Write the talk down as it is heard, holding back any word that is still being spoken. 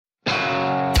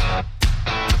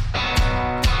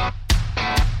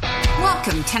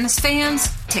Welcome, tennis fans,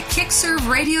 to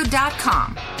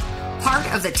KickServeRadio.com,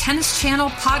 part of the Tennis Channel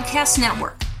Podcast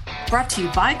Network. Brought to you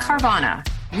by Carvana.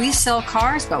 We sell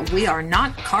cars, but we are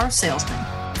not car salesmen.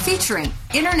 Featuring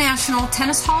International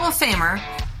Tennis Hall of Famer,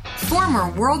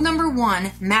 former world number one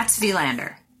Mats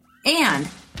Wilander, and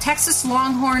Texas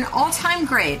Longhorn all-time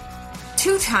great,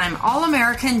 two-time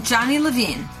All-American Johnny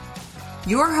Levine.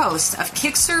 Your host of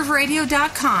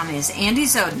KickServeRadio.com is Andy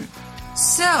Zoden.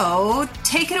 So,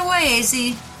 take it away,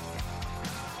 AZ.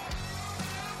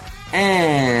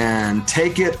 And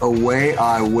take it away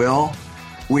I will.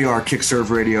 We are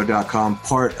KickServeRadio.com,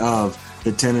 part of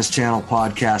the Tennis Channel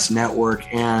Podcast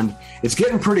Network, and it's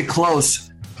getting pretty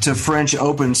close to French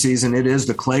Open season. It is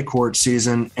the clay court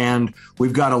season, and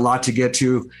we've got a lot to get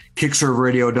to.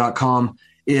 KickServeRadio.com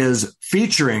is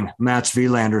featuring Mats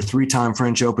Wilander, three-time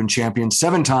French Open champion,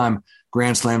 seven-time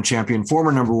Grand Slam champion,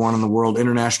 former number one in the world,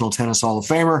 International Tennis Hall of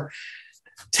Famer,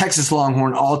 Texas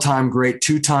Longhorn all-time great,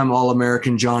 two-time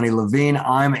All-American Johnny Levine.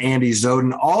 I'm Andy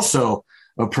Zoden, also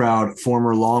a proud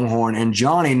former Longhorn. And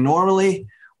Johnny, normally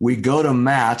we go to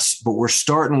Mats, but we're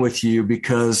starting with you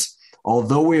because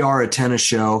although we are a tennis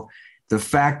show, the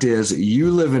fact is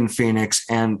you live in Phoenix,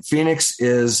 and Phoenix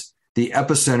is the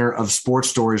epicenter of sports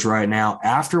stories right now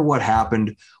after what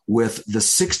happened with the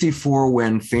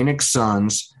 64-win Phoenix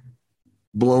Suns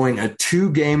blowing a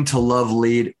 2-game-to-love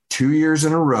lead 2 years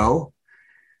in a row,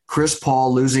 Chris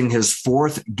Paul losing his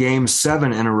fourth Game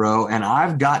 7 in a row, and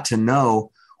I've got to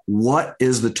know what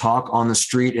is the talk on the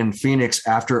street in Phoenix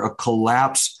after a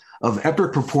collapse of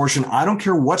epic proportion. I don't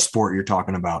care what sport you're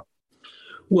talking about.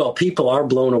 Well, people are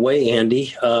blown away,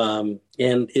 Andy, and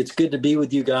it's good to be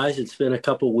with you guys. It's been a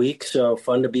couple weeks, so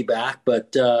fun to be back.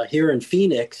 But here in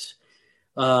Phoenix,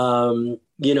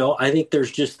 I think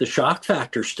there's just the shock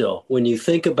factor still. When you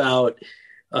think about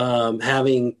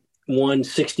having won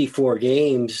 64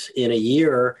 games in a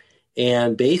year,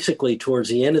 and basically towards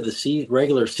the end of the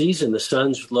regular season, the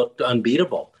Suns looked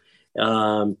unbeatable.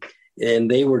 And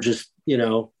they were just,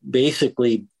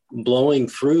 basically blowing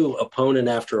through opponent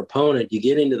after opponent. You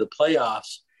get into the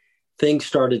playoffs, things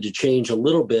started to change a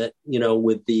little bit,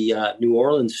 with the New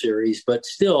Orleans series, but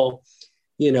still,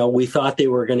 we thought they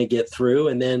were going to get through.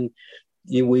 And then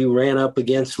we ran up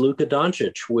against Luka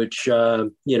Doncic, which,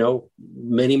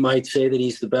 many might say that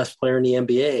he's the best player in the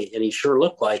NBA, and he sure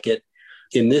looked like it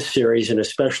in this series and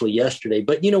especially yesterday.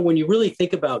 But, when you really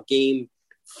think about Game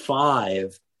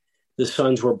 5, the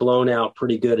Suns were blown out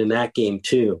pretty good in that game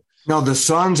too. No, the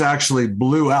Suns actually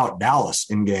blew out Dallas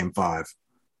in Game 5.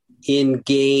 In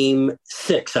Game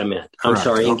 6, I meant. I'm Correct.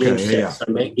 sorry, in Okay, Game 6. yeah.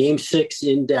 I meant Game 6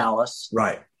 in Dallas.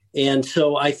 Right. And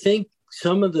so I think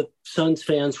some of the Suns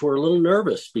fans were a little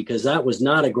nervous because that was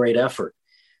not a great effort.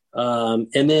 And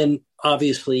then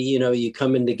obviously, you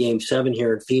come into Game 7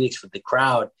 here in Phoenix with the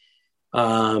crowd.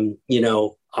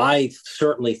 I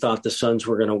certainly thought the Suns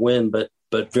were going to win, but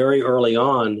very early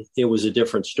on, it was a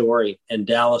different story. And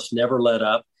Dallas never let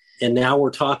up. And now we're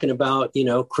talking about,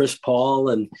 Chris Paul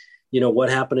and,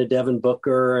 what happened to Devin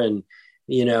Booker. And,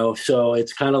 so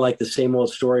it's kind of like the same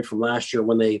old story from last year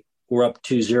when they were up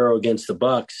 2-0 against the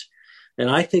Bucks.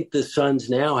 And I think the Suns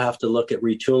now have to look at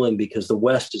retooling because the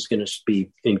West is going to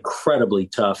be incredibly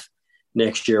tough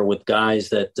next year with guys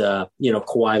that,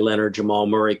 Kawhi Leonard, Jamal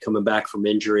Murray coming back from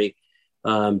injury,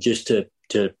 just to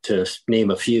name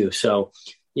a few. So,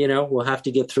 we'll have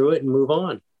to get through it and move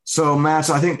on. So, Mats,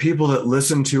 I think people that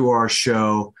listen to our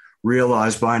show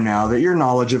realize by now that your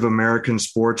knowledge of American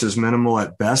sports is minimal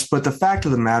at best. But the fact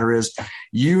of the matter is,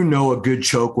 a good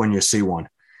choke when you see one.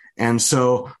 And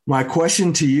so my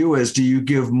question to you is, do you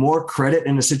give more credit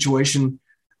in a situation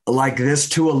like this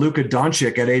to a Luka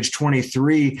Doncic at age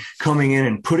 23 coming in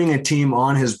and putting a team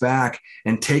on his back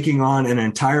and taking on an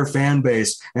entire fan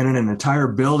base and an entire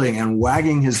building and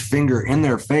wagging his finger in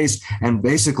their face and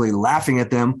basically laughing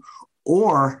at them?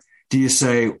 Or do you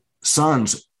say,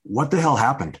 Suns, what the hell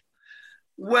happened?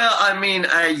 Well,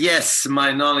 yes,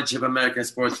 my knowledge of American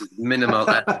sports is minimal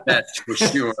at best, for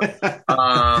sure.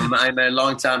 I'm a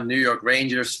longtime New York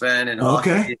Rangers fan, and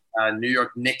okay. New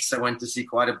York Knicks I went to see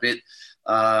quite a bit.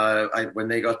 When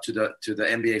they got to the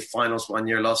NBA Finals one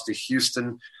year, lost to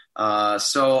Houston.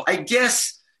 So I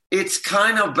guess it's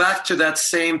kind of back to that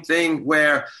same thing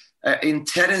where in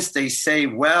tennis they say,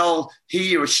 well,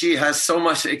 he or she has so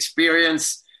much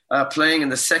experience playing in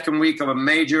the second week of a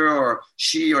major, or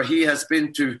she or he has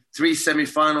been to 3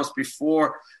 semifinals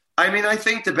before. I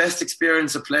think the best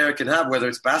experience a player can have, whether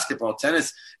it's basketball,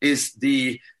 tennis, is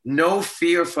the no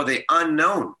fear for the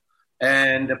unknown.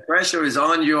 And the pressure is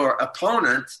on your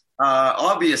opponent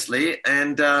obviously,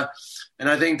 and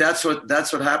I think that's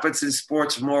what happens in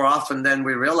sports more often than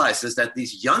we realize, is that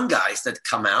these young guys that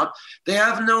come out, they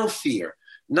have no fear.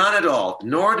 None at all,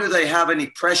 nor do they have any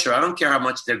pressure. I don't care how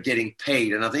much they're getting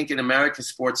paid. And I think in American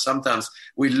sports, sometimes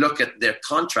we look at their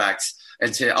contracts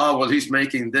and say, oh, well, he's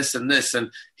making this and this, and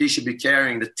he should be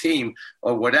carrying the team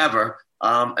or whatever.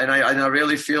 And I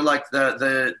really feel like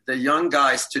the young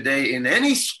guys today in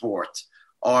any sport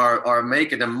are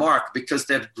making a mark because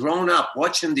they've grown up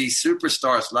watching these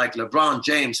superstars like LeBron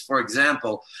James, for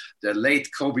example, the late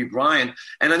Kobe Bryant.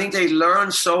 And I think they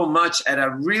learn so much at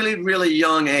a really, really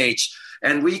young age.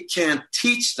 And we can't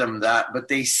teach them that, but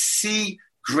they see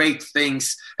great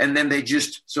things, and then they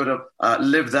just sort of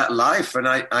live that life. And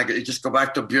I just go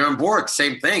back to Björn Borg,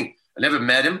 same thing. I never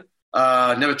met him,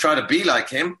 never tried to be like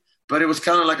him, but it was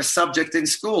kind of like a subject in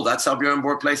school. That's how Björn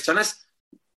Borg plays tennis.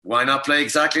 Why not play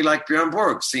exactly like Björn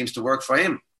Borg? Seems to work for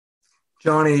him.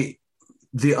 Johnny,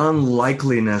 the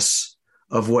unlikeliness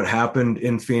of what happened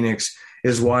in Phoenix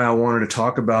is why I wanted to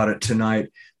talk about it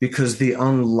tonight, because the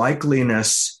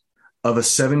unlikeliness of a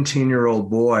 17-year-old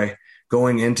boy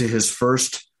going into his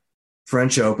first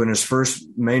French Open, his first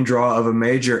main draw of a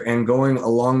major, and going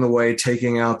along the way,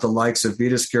 taking out the likes of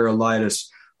Vitas Gerulaitis,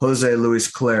 Jose Luis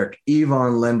Clerc,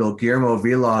 Ivan Lendl, Guillermo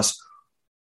Vilas.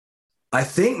 I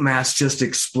think Mats just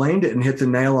explained it and hit the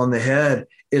nail on the head.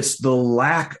 It's the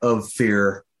lack of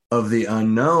fear of the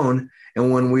unknown.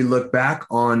 And when we look back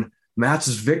on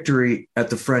Mats's victory at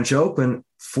the French Open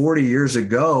 40 years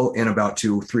ago in about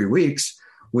 2-3 weeks,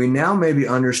 we now maybe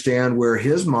understand where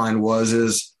his mind was,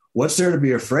 is what's there to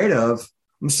be afraid of?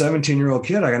 I'm a 17-year-old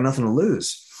kid. I got nothing to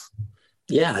lose.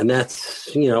 Yeah. And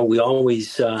that's, we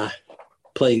always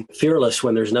play fearless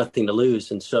when there's nothing to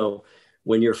lose. And so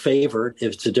when you're favored,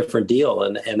 it's a different deal.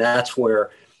 And that's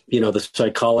where, the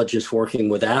psychologist working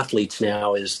with athletes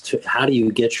now is how do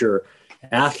you get your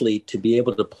athlete to be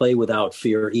able to play without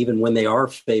fear, even when they are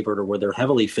favored or where they're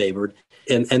heavily favored.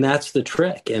 And that's the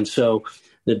trick. And so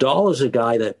Nadal is a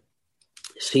guy that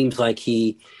seems like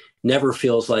he never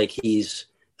feels like he's,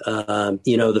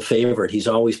 the favorite. He's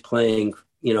always playing,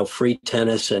 free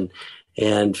tennis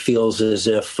and feels as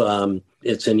if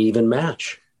it's an even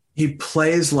match. He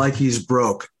plays like he's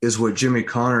broke is what Jimmy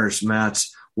Connors,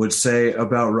 Mats, would say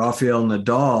about Rafael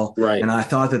Nadal. Right. And I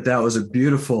thought that was a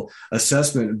beautiful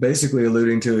assessment, basically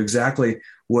alluding to exactly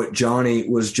what Johnny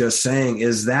was just saying.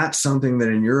 Is that something that,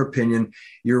 in your opinion,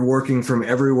 you're working from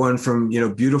everyone from,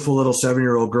 beautiful little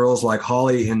 7-year-old girls like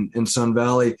Holly in Sun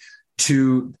Valley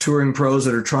to touring pros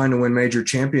that are trying to win major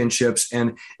championships?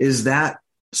 And is that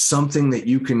something that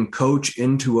you can coach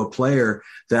into a player,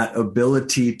 that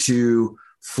ability to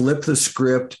flip the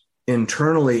script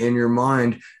internally in your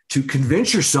mind to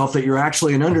convince yourself that you're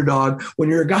actually an underdog when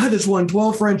you're a guy that's won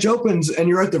 12 French Opens and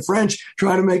you're at the French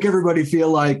trying to make everybody feel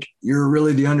like you're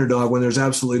really the underdog when there's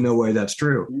absolutely no way that's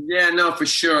true? Yeah, no, for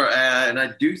sure. And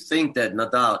I do think that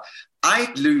Nadal,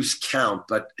 I lose count,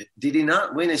 but did he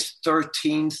not win his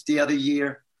 13th the other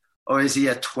year? Or is he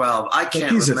at 12? I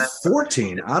can't he's remember. At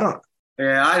 14. I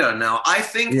don't know. I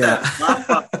think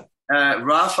that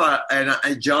Rafa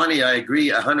and Johnny, I agree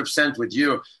 100% with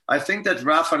you. I think that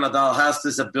Rafa Nadal has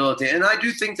this ability, and I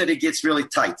do think that he gets really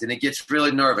tight and he gets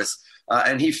really nervous.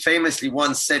 And he famously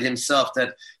once said himself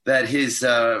that his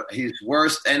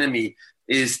worst enemy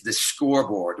is the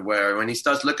scoreboard, where when he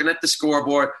starts looking at the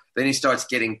scoreboard, then he starts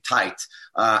getting tight.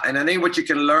 And I think what you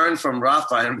can learn from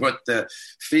Rafa and what the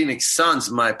Phoenix Suns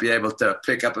might be able to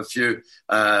pick up a few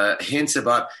hints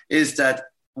about is that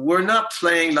we're not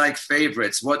playing like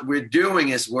favorites. What we're doing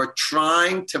is we're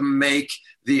trying to make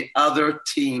the other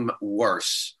team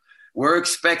worse. We're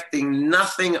expecting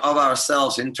nothing of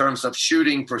ourselves in terms of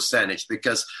shooting percentage,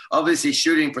 because obviously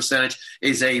shooting percentage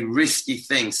is a risky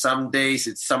thing. Some nights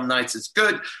it's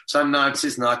good, some nights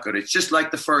it's not good. It's just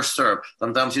like the first serve.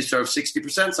 Sometimes you serve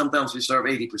 60%, sometimes you serve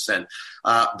 80%.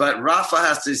 But Rafa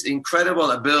has this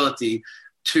incredible ability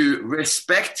to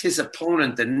respect his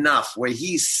opponent enough where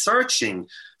he's searching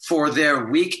for their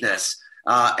weakness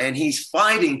and he's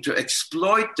fighting to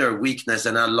exploit their weakness.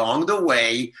 And along the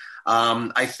way,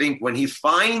 I think when he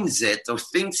finds it or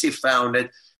thinks he found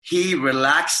it, he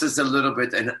relaxes a little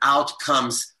bit and out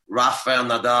comes Rafael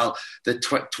Nadal, the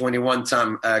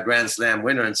 21-time Grand Slam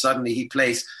winner. And suddenly he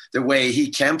plays the way he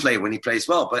can play when he plays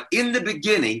well. But in the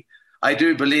beginning, I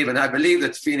do believe, and I believe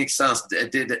that Phoenix Suns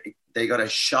they got a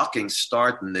shocking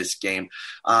start in this game.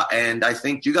 And I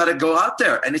think you got to go out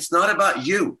there. And it's not about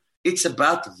you. It's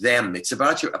about them. It's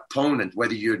about your opponent,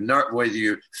 whether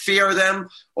you fear them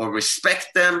or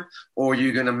respect them or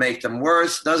you're going to make them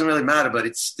worse. Doesn't really matter, but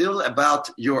it's still about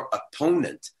your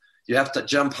opponent. You have to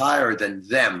jump higher than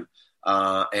them.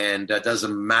 and it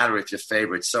doesn't matter if you're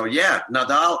favorite. So, yeah,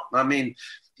 Nadal, I mean,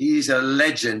 he's a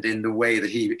legend in the way that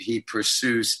he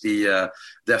pursues the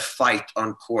fight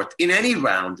on court. In any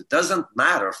round, it doesn't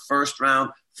matter. First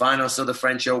round, finals of the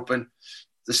French Open,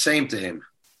 the same to him.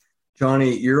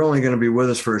 Johnny, you're only going to be with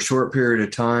us for a short period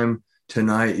of time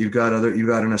tonight. You've got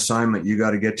an assignment you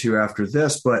got to get to after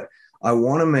this, but I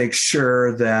want to make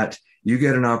sure that you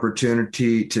get an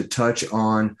opportunity to touch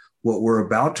on what we're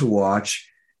about to watch.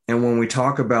 And when we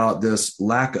talk about this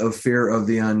lack of fear of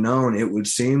the unknown, it would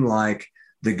seem like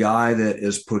the guy that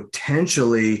is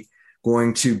potentially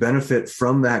going to benefit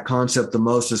from that concept the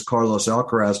most is Carlos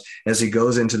Alcaraz as he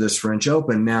goes into this French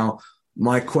Open. Now,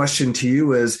 my question to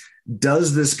you is,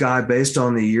 does this guy, based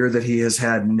on the year that he has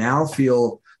had, now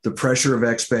feel the pressure of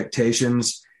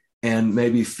expectations and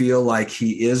maybe feel like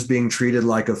he is being treated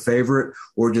like a favorite,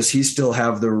 or does he still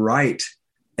have the right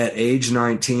at age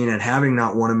 19 and having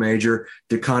not won a major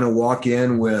to kind of walk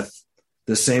in with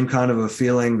the same kind of a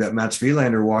feeling that Mats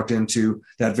Wilander walked into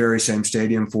that very same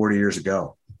stadium 40 years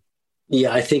ago?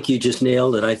 Yeah, I think you just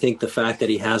nailed it. I think the fact that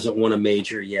he hasn't won a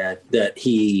major yet, that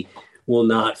he will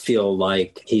not feel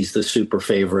like he's the super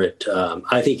favorite.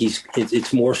 I think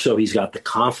it's more so he's got the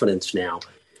confidence now.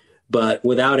 But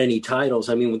without any titles,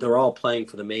 I mean, they're all playing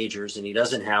for the majors, and he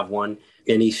doesn't have one,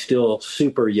 and he's still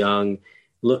super young,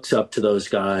 looks up to those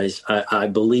guys. I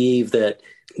believe that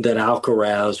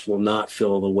Alcaraz will not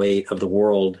feel the weight of the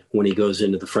world when he goes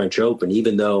into the French Open,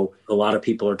 even though a lot of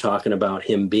people are talking about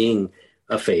him being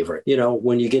a favorite. You know,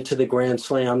 when you get to the Grand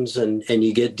Slams and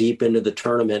you get deep into the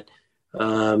tournament,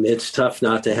 it's tough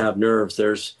not to have nerves.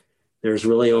 There's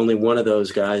really only one of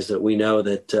those guys that we know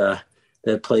that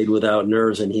played without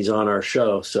nerves, and he's on our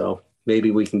show. So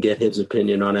maybe we can get his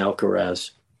opinion on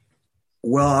Alcaraz.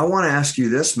 Well, I want to ask you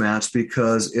this, Mats,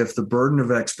 because if the burden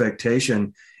of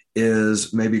expectation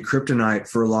is maybe kryptonite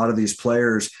for a lot of these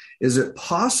players, is it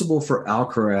possible for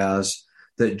Alcaraz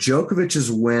that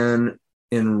Djokovic's win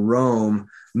in Rome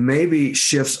maybe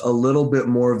shifts a little bit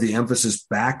more of the emphasis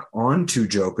back onto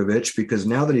Djokovic, because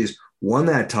now that he's won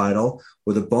that title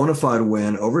with a bona fide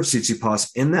win over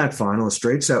Tsitsipas in that final, a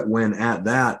straight set win at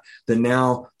that, then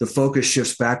now the focus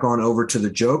shifts back on over to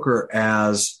the Joker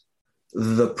as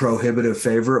the prohibitive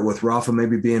favorite, with Rafa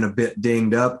maybe being a bit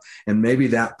dinged up, and maybe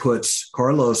that puts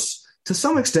Carlos to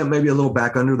some extent maybe a little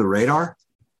back under the radar?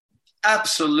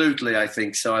 Absolutely, I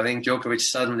think so. I think Djokovic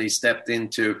suddenly stepped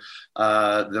into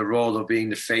the role of being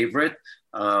the favorite.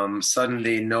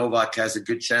 Suddenly Novak has a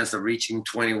good chance of reaching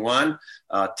 21,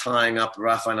 tying up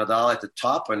Rafa Nadal at the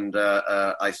top. And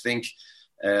I think,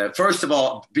 first of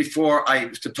all, before I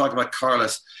to talk about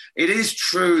Carlos, it is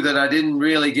true that I didn't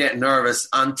really get nervous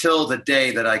until the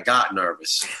day that I got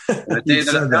nervous. The day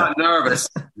that I got nervous,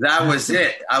 that was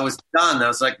it. I was done. I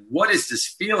was like, what is this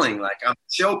feeling like? I'm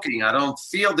choking. I don't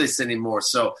feel this anymore.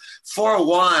 So for a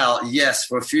while, yes,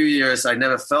 for a few years, I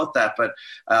never felt that. But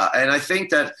and I think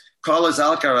that Carlos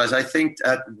Alcaraz, I think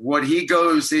what he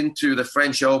goes into the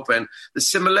French Open, the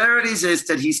similarities is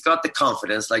that he's got the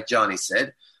confidence, like Johnny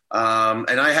said.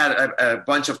 And I had a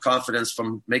bunch of confidence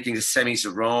from making the semis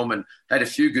of Rome and had a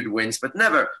few good wins, but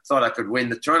never thought I could win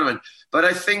the tournament. But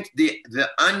I think the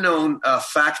unknown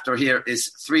factor here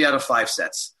is 3 out of 5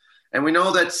 sets. And we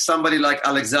know that somebody like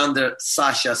Alexander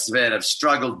Sasha Zverev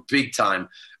struggled big time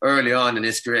early on in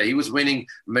his career. He was winning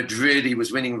Madrid, he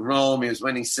was winning Rome, he was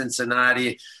winning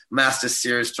Cincinnati, Masters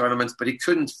Series tournaments, but he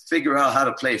couldn't figure out how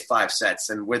to play 5 sets.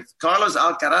 And with Carlos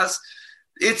Alcaraz,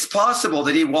 it's possible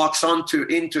that he walks into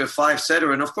a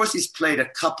 5-setter. And of course, he's played a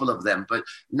couple of them, but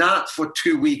not for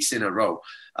 2 weeks in a row.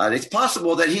 It's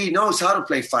possible that he knows how to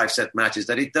play 5-set matches,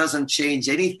 that it doesn't change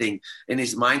anything in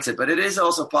his mindset. But it is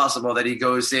also possible that he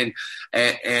goes in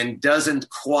and doesn't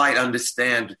quite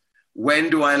understand,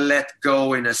 when do I let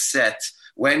go in a set?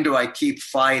 When do I keep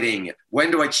fighting?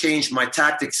 When do I change my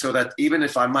tactics so that even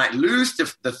if I might lose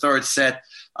the third set,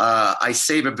 I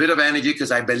save a bit of energy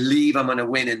because I believe I'm going to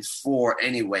win in 4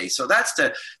 anyway. So that's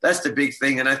the big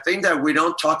thing. And I think that we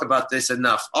don't talk about this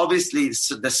enough. Obviously,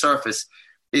 the surface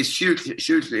is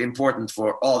hugely important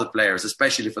for all the players,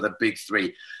 especially for the big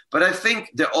 3. But I think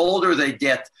the older they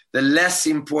get, the less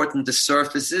important the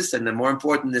surface is, and the more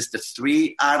important is the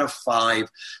 3 out of 5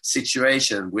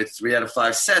 situation with 3 out of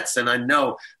 5 sets. And I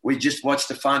know we just watched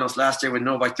the finals last year with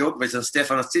Novak Djokovic and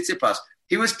Stefanos Tsitsipas.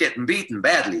 He was getting beaten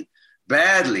badly.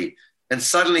 And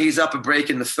suddenly he's up a break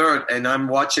in the third, and I'm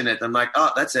watching it. I'm like,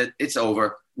 oh, that's it. It's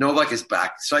over. Novak is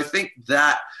back. So I think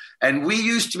that, and we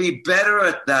used to be better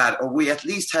at that, or we at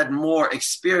least had more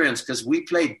experience because we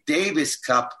played Davis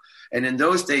Cup. And in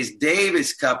those days,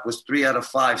 Davis Cup was 3 out of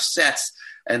 5 sets,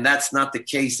 and that's not the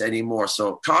case anymore.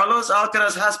 So Carlos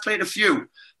Alcaraz has played a few,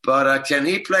 But can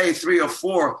he play 3 or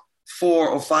 4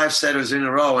 or 5 setters in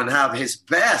a row and have his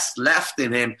best left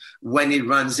in him when he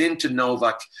runs into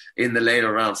Novak in the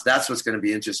later rounds? That's what's going to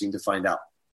be interesting to find out.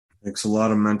 Takes a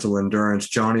lot of mental endurance.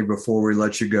 Johnny, before we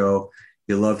let you go,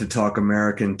 you love to talk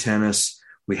American tennis.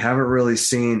 We haven't really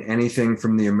seen anything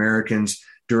from the Americans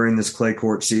during this clay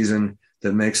court season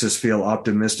that makes us feel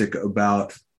optimistic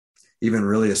about even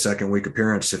really a second week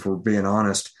appearance, if we're being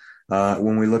honest.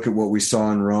 When we look at what we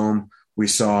saw in Rome, we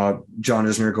saw John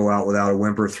Isner go out without a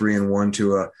whimper, 3-1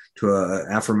 to a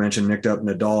aforementioned nicked up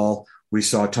Nadal. We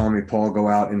saw Tommy Paul go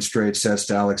out in straight sets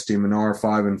to Alex de Minaur,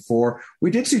 5-4. We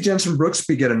did see Jenson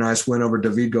Brooksby get a nice win over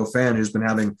David Goffin, who's been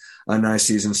having a nice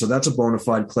season. So that's a bona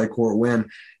fide clay court win.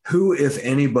 Who, if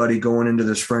anybody, going into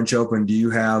this French Open, do you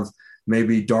have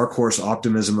maybe dark horse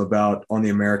optimism about on the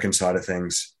American side of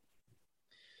things?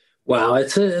 Wow,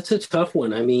 it's a tough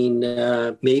one. I mean,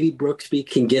 maybe Brooksby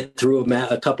can get through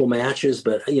a couple matches,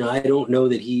 but I don't know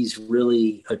that he's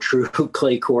really a true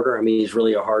clay courter. I mean, he's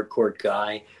really a hard court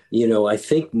guy. I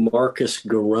think Marcus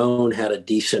Garone had a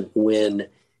decent win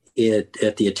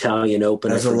at the Italian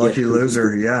Open. As a lucky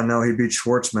loser. Yeah, no, he beat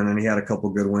Schwartzman and he had a couple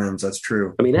good wins. That's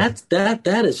true. I mean,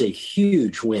 that is a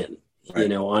huge win, right,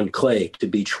 on clay to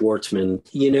beat Schwartzman.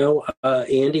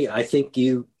 Andy, I think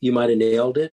you might have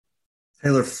nailed it.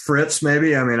 Taylor Fritz,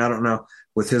 maybe. I mean, I don't know.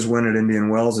 With his win at Indian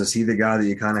Wells, is he the guy that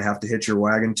you kind of have to hitch your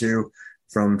wagon to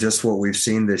from just what we've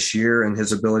seen this year and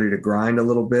his ability to grind a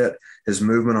little bit? His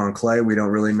movement on clay, we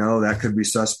don't really know. That could be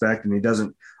suspect, and he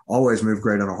doesn't always move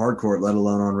great on a hard court, let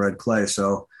alone on red clay.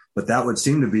 So, but that would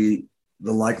seem to be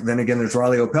then again, there's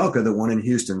Riley Opelka that won in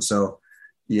Houston. So,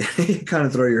 yeah, you kind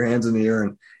of throw your hands in the air,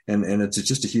 and it's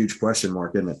just a huge question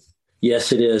mark, isn't it?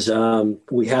 Yes, it is.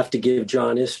 We have to give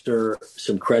John Isner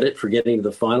some credit for getting to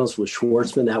the finals with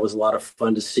Schwartzman. That was a lot of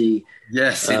fun to see.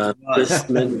 Yes,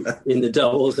 Isner in the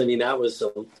doubles. I mean, that was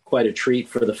quite a treat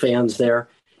for the fans there,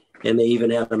 and they even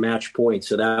had a match point.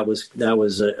 So that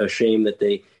was a shame that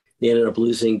they ended up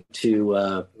losing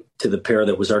to the pair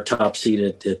that was our top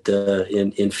seed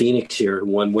in Phoenix here and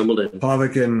won Wimbledon.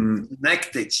 Pavic and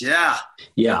Mektic, yeah.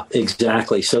 Yeah,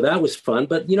 exactly. So that was fun.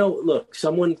 But, look,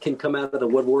 someone can come out of the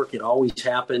woodwork. It always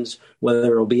happens,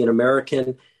 whether it'll be an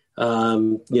American.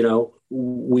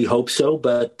 We hope so.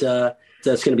 But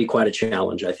that's going to be quite a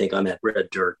challenge, I think, on that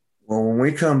red dirt. Well, when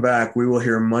we come back, we will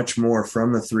hear much more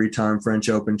from the 3-time French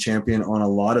Open champion on a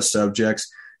lot of subjects.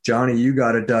 Johnny, you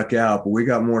got to duck out, but we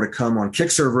got more to come on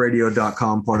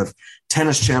kickserveradio.com, part of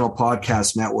Tennis Channel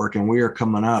Podcast Network, and we are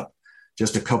coming up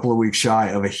just a couple of weeks shy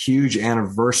of a huge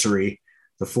anniversary,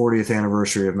 the 40th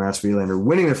anniversary of Mats Wilander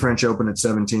winning the French Open at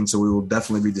 17, so we will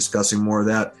definitely be discussing more of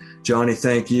that. Johnny,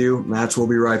 thank you. Mats will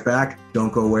be right back.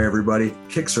 Don't go away, everybody.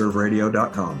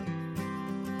 kickserveradio.com.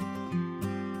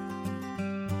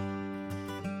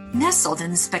 Nestled in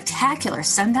the spectacular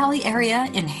Sun Valley area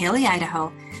in Haley,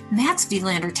 Idaho, Mats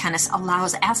Wilander Tennis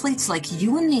allows athletes like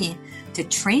you and me to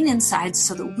train inside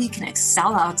so that we can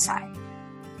excel outside.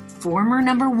 Former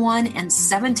number 1 and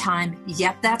 7-time,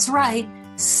 yep, that's right,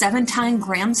 7-time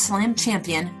Grand Slam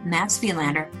champion Mats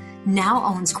Wilander now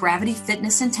owns Gravity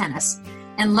Fitness and Tennis.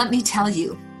 And let me tell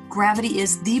you, Gravity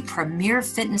is the premier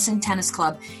fitness and tennis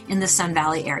club in the Sun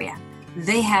Valley area.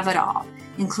 They have it all,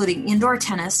 including indoor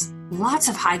tennis, lots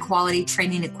of high-quality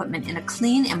training equipment in a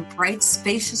clean and bright,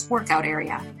 spacious workout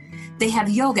area. They have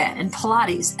yoga and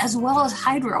Pilates, as well as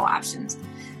hydro options.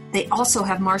 They also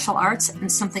have martial arts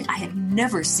and something I have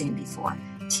never seen before,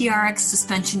 TRX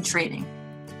suspension training.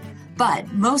 But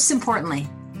most importantly,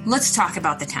 let's talk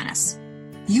about the tennis.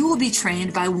 You will be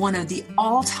trained by one of the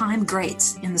all-time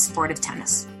greats in the sport of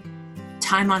tennis.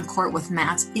 Time on court with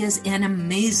Mats is an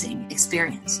amazing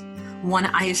experience, one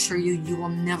I assure you will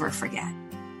never forget.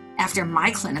 After my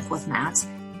clinic with Mats,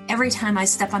 every time I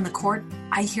step on the court,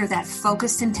 I hear that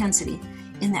focused intensity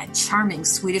in that charming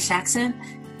Swedish accent,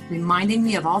 reminding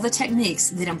me of all the techniques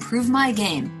that improve my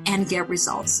game and get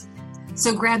results.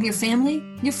 So grab your family,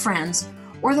 your friends,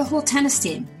 or the whole tennis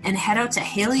team and head out to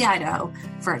Haley, Idaho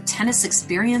for a tennis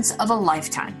experience of a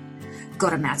lifetime. Go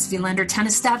to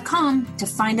MatsWilanderTennis.com to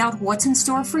find out what's in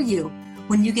store for you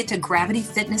when you get to Gravity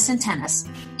Fitness and Tennis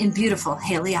in beautiful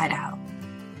Haley, Idaho.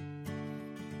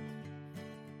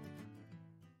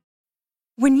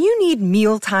 When you need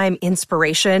mealtime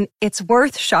inspiration, it's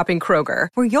worth shopping Kroger,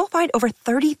 where you'll find over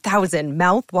 30,000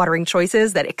 mouth-watering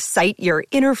choices that excite your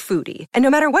inner foodie. And no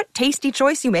matter what tasty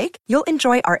choice you make, you'll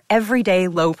enjoy our everyday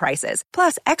low prices,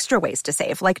 plus extra ways to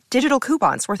save, like digital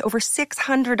coupons worth over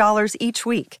 $600 each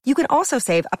week. You can also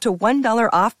save up to $1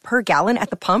 off per gallon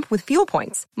at the pump with fuel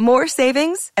points. More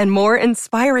savings and more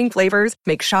inspiring flavors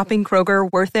make shopping Kroger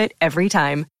worth it every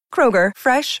time. Kroger,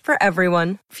 fresh for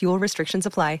everyone. Fuel restrictions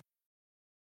apply.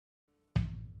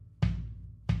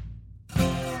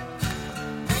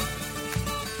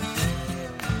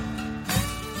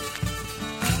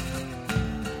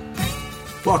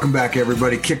 Welcome back,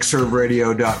 everybody.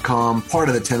 KickServeRadio.com, part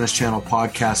of the Tennis Channel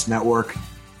Podcast Network.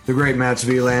 The great Mats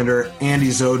Wilander, Andy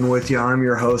Zoden with you. I'm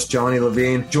your host, Johnny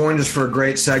Levine. Joined us for a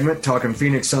great segment talking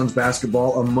Phoenix Suns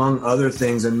basketball, among other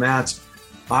things. And Mats,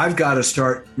 I've got to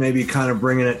start maybe kind of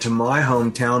bringing it to my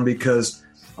hometown, because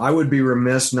I would be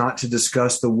remiss not to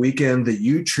discuss the weekend that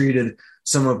you treated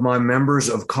some of my members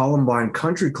of Columbine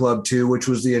Country Club to, which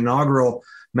was the inaugural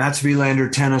Mats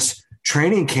Wilander tennis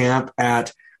training camp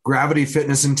at Gravity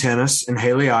Fitness and Tennis in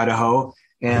Haley, Idaho.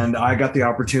 And I got the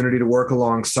opportunity to work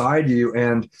alongside you.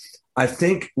 And I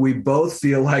think we both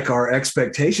feel like our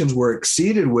expectations were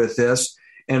exceeded with this.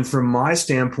 And from my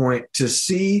standpoint, to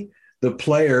see the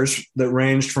players that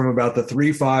ranged from about the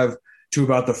 3-5 to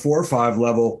about the 4-5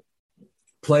 level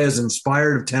play as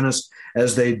inspired of tennis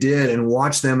as they did, and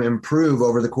watch them improve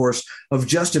over the course of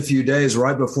just a few days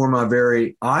right before my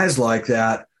very eyes like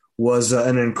that, was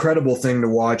an incredible thing to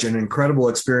watch, an incredible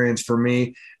experience for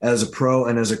me as a pro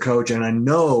and as a coach, and I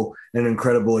know an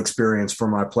incredible experience for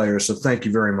my players. So thank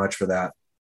you very much for that.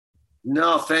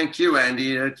 No, thank you,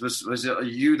 Andy. It was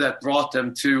you that brought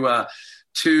them to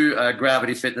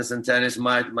Gravity Fitness and Tennis,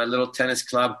 my little tennis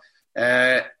club.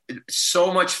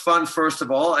 So much fun, first of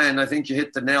all, and I think you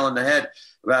hit the nail on the head.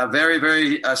 Very,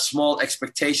 very small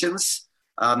expectations.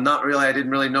 I didn't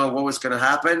really know what was going to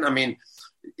happen. I mean,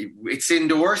 it's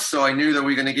indoors, so I knew that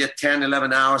we were going to get 10,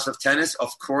 11 hours of tennis.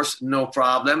 Of course, no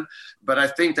problem. But I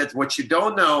think that what you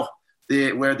don't know,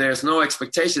 where there's no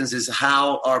expectations, is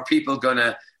how are people going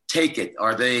to take it?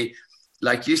 Are they,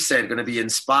 like you said, going to be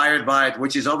inspired by it,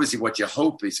 which is obviously what you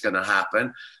hope is going to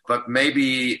happen. But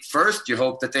maybe first you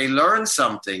hope that they learn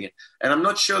something. And I'm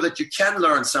not sure that you can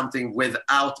learn something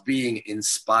without being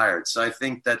inspired. So I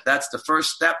think that that's the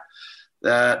first step.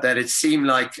 That it seemed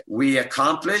like we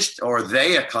accomplished, or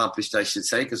they accomplished, I should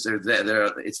say, because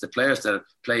it's the players that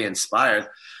play inspired.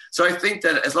 So I think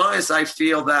that as long as I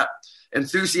feel that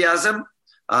enthusiasm,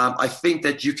 I think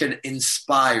that you can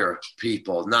inspire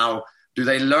people. Now, do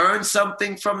they learn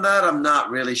something from that? I'm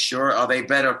not really sure. Are they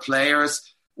better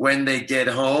players when they get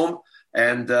home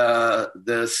and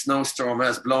the snowstorm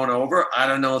has blown over? I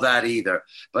don't know that either.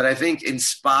 But I think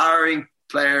inspiring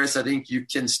players, I think you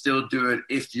can still do it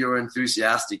if you're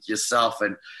enthusiastic yourself.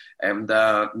 And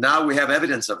now we have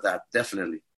evidence of that,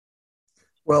 definitely.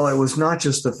 Well, it was not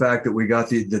just the fact that we got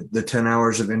the 10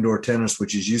 hours of indoor tennis,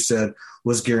 which, as you said,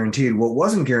 was guaranteed. What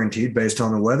wasn't guaranteed based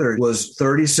on the weather was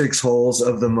 36 holes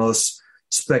of the most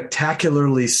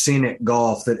spectacularly scenic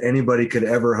golf that anybody could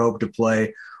ever hope to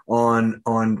play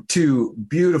on two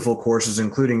beautiful courses,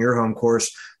 including your home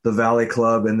course, the Valley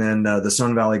Club, and then the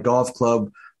Sun Valley Golf Club.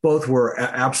 Both were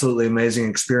absolutely amazing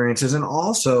experiences. And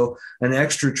also an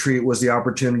extra treat was the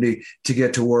opportunity to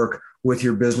get to work with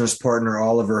your business partner,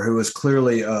 Oliver, who is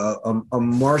clearly a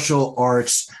martial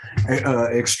arts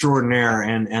extraordinaire.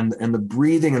 And the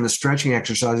breathing and the stretching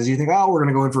exercises, you think, oh, we're going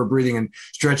to go in for a breathing and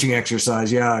stretching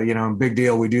exercise. Yeah, big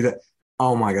deal. We do that.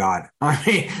 Oh, my God. I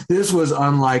mean, this was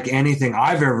unlike anything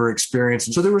I've ever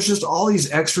experienced. So there was just all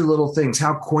these extra little things,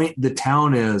 how quaint the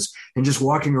town is, and just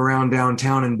walking around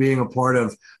downtown and being a part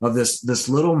of this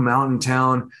little mountain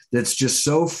town that's just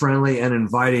so friendly and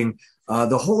inviting.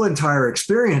 The whole entire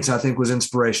experience, I think, was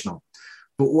inspirational.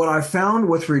 But what I found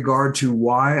with regard to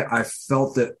why I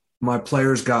felt that my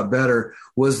players got better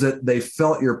was that they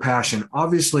felt your passion.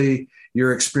 Obviously,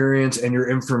 your experience and your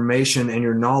information and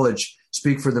your knowledge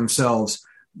speak for themselves,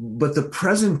 but the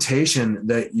presentation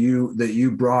that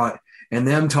you brought, and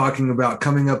them talking about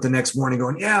coming up the next morning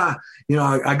going, yeah,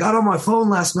 I got on my phone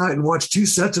last night and watched 2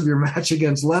 sets of your match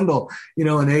against Lendl, in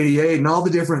 88, and all the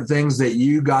different things that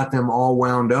you got them all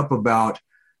wound up about.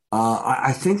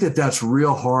 I think that that's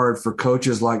real hard for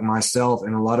coaches like myself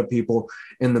and a lot of people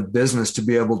in the business to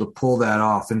be able to pull that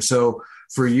off. And so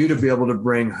for you to be able to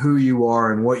bring who you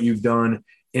are and what you've done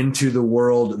into the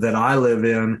world that I live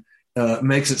in,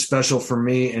 makes it special for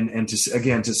me, and to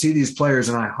see these players.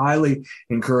 And I highly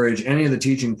encourage any of the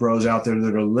teaching pros out there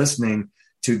that are listening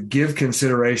to give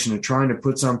consideration to trying to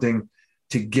put something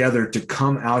together to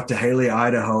come out to Haley,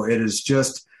 Idaho. It is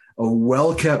just a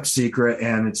well-kept secret,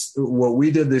 and it's what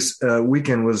we did this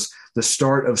weekend was the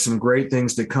start of some great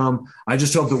things to come. I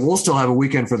just hope that we'll still have a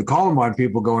weekend for the Columbine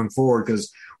people going forward, because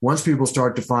once people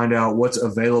start to find out what's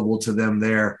available to them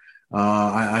there,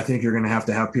 I think you're going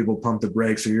to have people pump the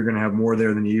brakes, or you're going to have more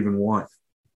there than you even want.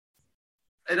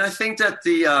 And I think that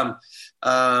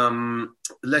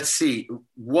let's see,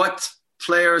 what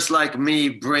players like me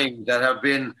bring that have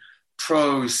been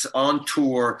pros on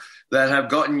tour, that have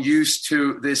gotten used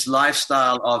to this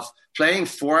lifestyle of playing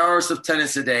 4 hours of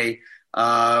tennis a day,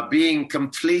 being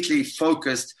completely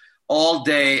focused all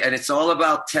day, and it's all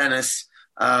about tennis.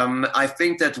 I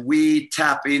think that we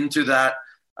tap into that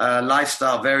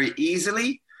lifestyle very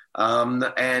easily.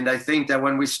 And I think that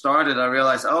when we started, I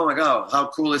realized, oh my God, how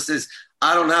cool is this?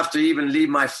 I don't have to even leave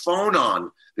my phone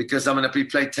on because I'm going to be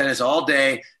playing tennis all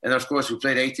day. And of course, we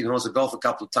played 18 holes of golf a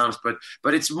couple of times,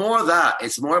 but it's more that.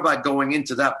 It's more about going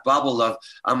into that bubble of,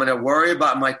 I'm going to worry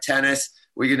about my tennis.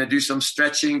 We're going to do some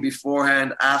stretching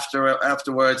beforehand,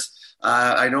 afterwards.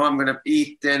 I know I'm going to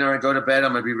eat dinner and go to bed.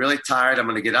 I'm going to be really tired. I'm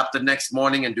going to get up the next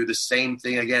morning and do the same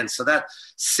thing again. So that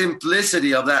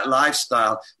simplicity of that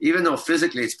lifestyle, even though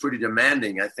physically it's pretty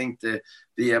demanding, I think the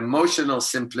emotional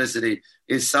simplicity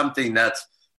is something that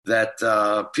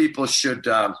people should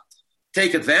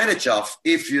take advantage of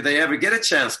if they ever get a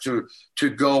chance to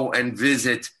go and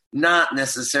visit. Not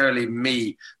necessarily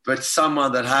me, but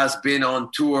someone that has been on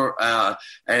tour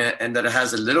and that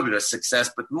has a little bit of success,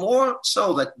 but more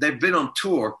so that they've been on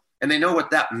tour and they know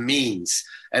what that means.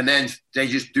 And then they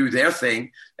just do their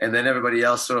thing, and then everybody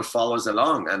else sort of follows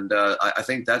along. And I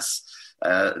think that's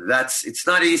it's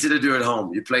not easy to do at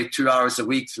home. You play 2 hours a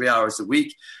week, 3 hours a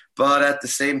week, but at the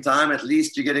same time, at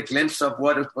least you get a glimpse of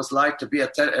what it was like to be a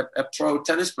pro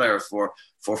tennis player for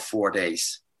 4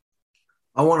 days.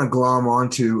 I want to glom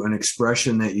onto an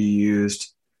expression that you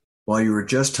used while you were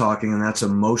just talking, and that's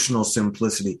emotional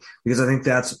simplicity, because I think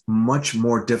that's much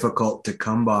more difficult to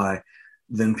come by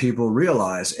than people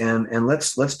realize. And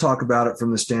let's talk about it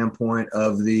from the standpoint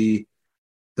of the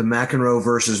McEnroe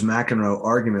versus McEnroe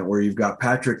argument, where you've got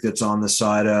Patrick that's on the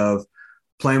side of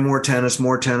play more tennis,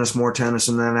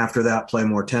 and then after that, play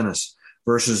more tennis,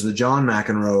 versus the John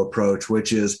McEnroe approach,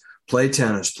 which is play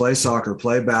tennis, play soccer,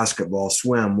 play basketball,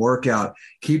 swim, work out,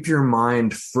 keep your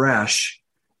mind fresh.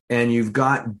 And you've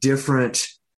got different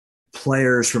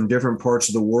players from different parts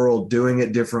of the world doing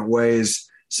it different ways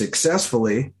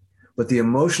successfully. But the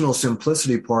emotional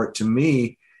simplicity part, to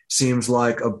me, seems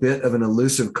like a bit of an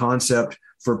elusive concept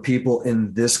for people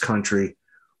in this country.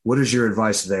 What is your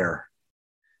advice there?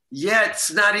 Yeah, it's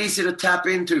not easy to tap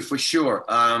into, for sure.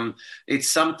 It's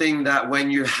something that when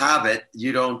you have it,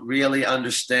 you don't really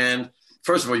understand.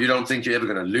 First of all, you don't think you're ever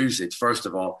going to lose it, first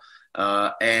of all.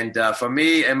 And for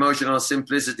me, emotional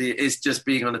simplicity is just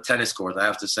being on the tennis court, I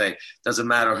have to say. Doesn't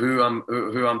matter who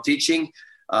I'm teaching,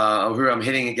 who I'm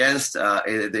hitting against.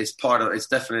 It's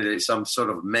definitely some sort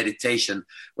of meditation,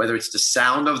 whether it's the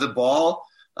sound of the ball,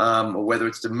 or whether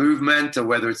it's the movement, or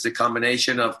whether it's the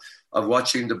combination of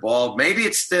watching the ball. Maybe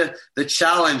it's the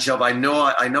challenge of, I know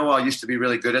I used to be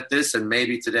really good at this, and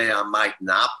maybe today I might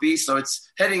not be. So it's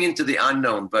heading into the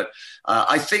unknown. But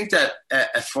I think that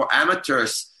for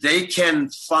amateurs, they can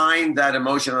find that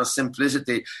emotional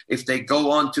simplicity if they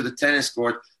go onto the tennis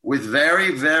court with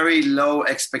very, very low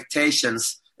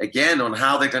expectations, again, on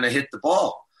how they're going to hit the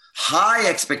ball. High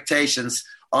expectations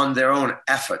on their own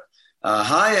effort.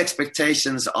 High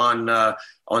expectations on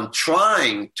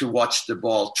trying to watch the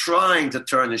ball, trying to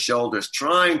turn the shoulders,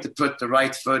 trying to put the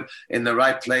right foot in the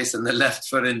right place and the left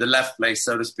foot in the left place,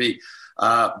 so to speak.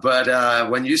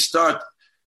 But when you start,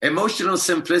 emotional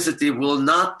simplicity will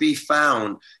not be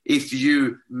found if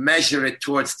you measure it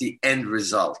towards the end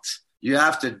result. You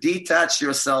have to detach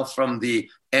yourself from the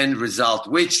end result,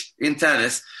 which in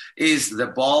tennis is the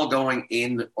ball going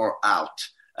in or out.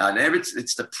 And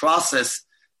it's the process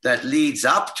that leads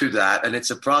up to that, and it's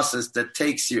a process that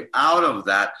takes you out of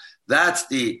that. That's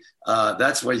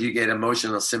where you get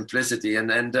emotional simplicity,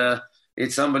 and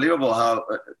it's unbelievable how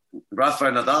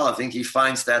Rafael Nadal, I think he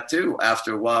finds that too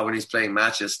after a while when he's playing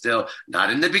matches. Still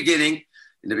not in the beginning.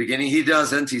 In the beginning, he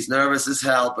doesn't. He's nervous as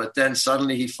hell, but then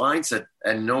suddenly he finds it,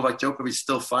 and Novak Djokovic is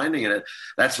still finding it.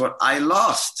 That's what I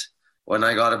lost. When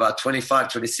I got about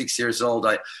 25, 26 years old,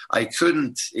 I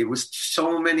couldn't. It was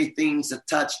so many things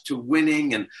attached to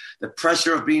winning and the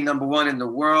pressure of being number one in the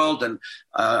world. And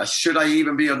should I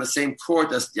even be on the same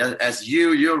court as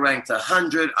you? You're ranked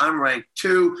 100. I'm ranked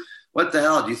 2. What the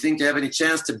hell? Do you think you have any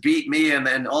chance to beat me?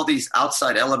 And all these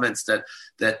outside elements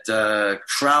that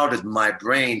crowded my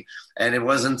brain. And it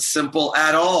wasn't simple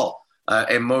at all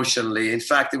emotionally. In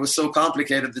fact, it was so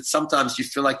complicated that sometimes you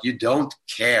feel like you don't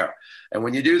care. And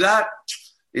when you do that,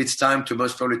 it's time to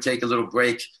most probably take a little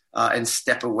break and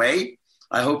step away.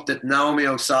 I hope that Naomi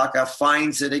Osaka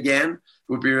finds it again.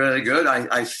 Would be really good.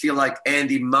 I feel like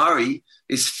Andy Murray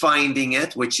is finding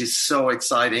it, which is so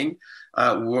exciting.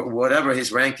 Whatever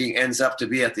his ranking ends up to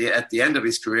be at the end of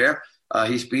his career,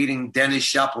 He's beating Denis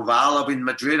Shapovalov in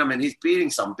Madrid. I mean, he's beating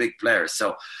some big players.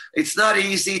 So it's not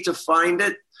easy to find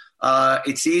it.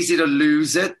 It's easy to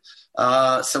lose it.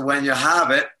 So when you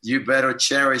have it, you better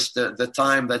cherish the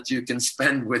time that you can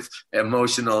spend with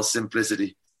emotional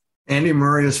simplicity. Andy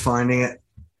Murray is finding it.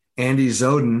 Andy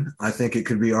Zoden, I think it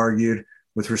could be argued,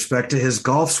 with respect to his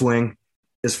golf swing,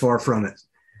 is far from it.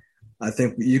 I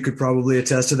think you could probably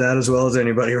attest to that as well as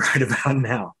anybody right about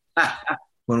now.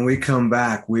 When we come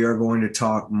back, we are going to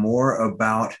talk more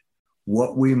about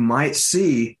what we might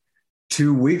see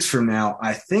 2 weeks from now.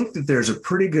 I think that there's a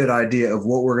pretty good idea of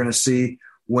what we're going to see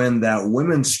when that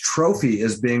women's trophy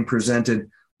is being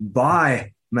presented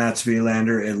by Mats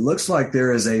Wilander. It looks like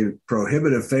there is a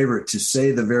prohibitive favorite, to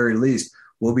say the very least.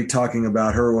 We'll be talking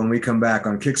about her when we come back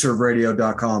on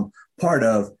KickServeRadio.com, part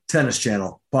of Tennis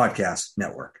Channel Podcast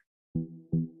Network.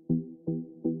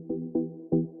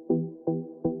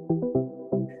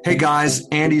 Hey guys,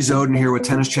 Andy Zoden here with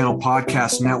Tennis Channel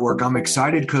Podcast Network. I'm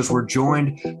excited because we're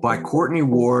joined by Courtney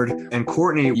Ward. And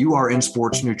Courtney, you are in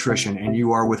sports nutrition and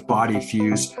you are with Body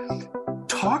Fuse.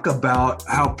 Talk about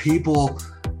how people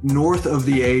north of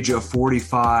the age of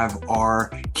 45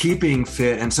 are keeping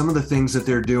fit and some of the things that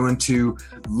they're doing to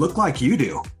look like you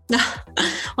do.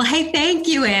 Well, hey, thank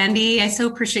you, Andy. I so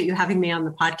appreciate you having me on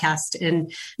the podcast.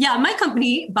 And yeah, my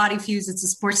company, Body Fuse, it's a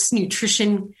sports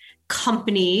nutrition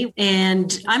company,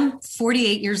 and I'm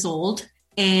 48 years old.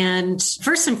 And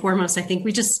first and foremost, I think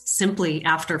we just simply,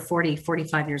 after 40,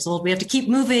 45 years old, we have to keep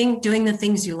moving, doing the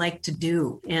things you like to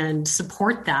do, and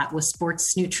support that with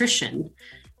sports nutrition.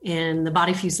 And the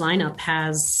Body Fuse lineup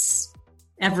has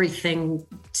everything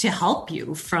to help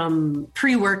you, from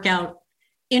pre-workout,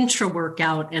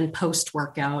 intra-workout, and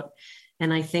post-workout.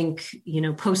 And I think,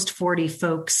 post-40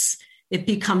 folks, it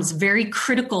becomes very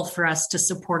critical for us to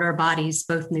support our bodies,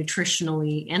 both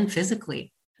nutritionally and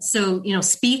physically. So,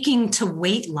 speaking to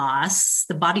weight loss,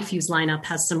 the Body Fuse lineup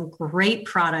has some great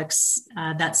products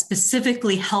that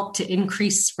specifically help to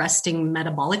increase resting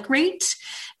metabolic rate.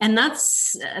 And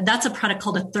that's a product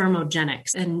called a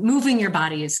thermogenics. And moving your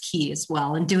body is key as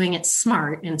well, and doing it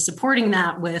smart and supporting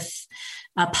that with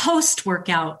a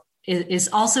post-workout is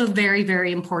also very,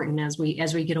 very important as we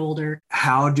get older.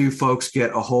 How do folks get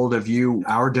a hold of you?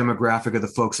 Our demographic of the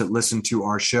folks that listen to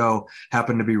our show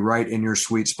happen to be right in your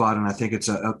sweet spot, and I think it's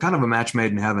a kind of a match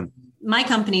made in heaven. My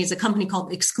company is a company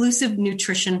called Exclusive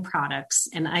Nutrition Products,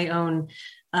 and I own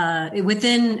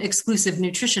within Exclusive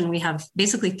Nutrition, we have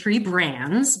basically 3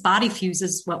 brands. Body Fuse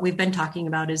is what we've been talking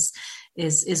about, is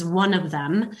one of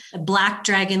them. Black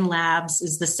Dragon Labs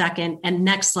is the second, and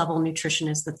Next Level Nutrition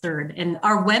is the third. And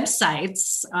our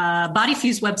websites, Body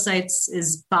Fuse websites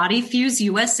is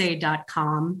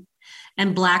bodyfuseusa.com,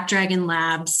 and Black Dragon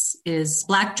Labs is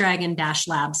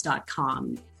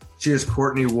blackdragon-labs.com. She is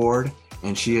Courtney Ward,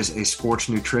 and she is a sports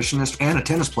nutritionist and a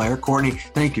tennis player. Courtney,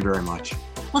 thank you very much.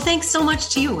 Well, thanks so much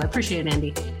to you. I appreciate it,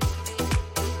 Andy.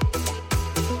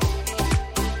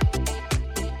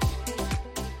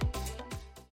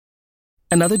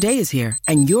 Another day is here,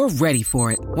 and you're ready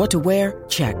for it. What to wear?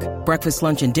 Check. Breakfast,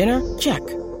 lunch, and dinner? Check.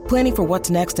 Planning for what's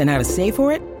next and how to save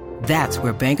for it? That's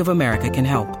where Bank of America can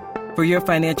help. For your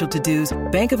financial to-dos,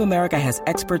 Bank of America has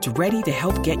experts ready to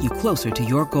help get you closer to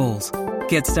your goals.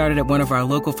 Get started at one of our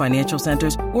local financial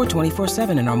centers or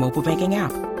 24/7 in our mobile banking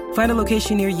app. Find a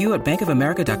location near you at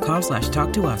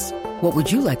bankofamerica.com/talktous. What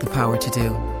would you like the power to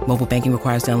do? Mobile banking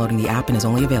requires downloading the app and is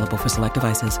only available for select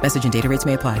devices. Message and data rates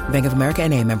may apply. Bank of America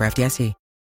NA, member FDIC.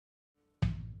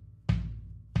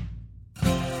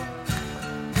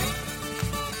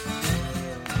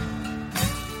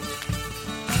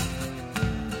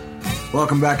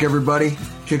 Welcome back, everybody.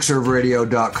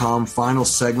 KickServeRadio.com, final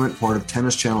segment, part of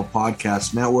Tennis Channel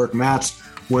Podcast Network. Mats,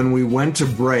 when we went to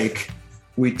break,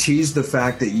 we teased the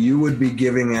fact that you would be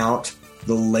giving out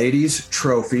the ladies'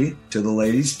 trophy to the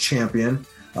ladies' champion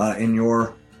in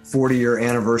your 40-year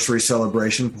anniversary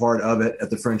celebration, part of it at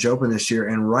the French Open this year.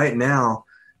 And right now,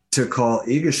 to call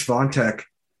Iga Swiatek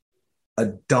a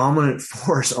dominant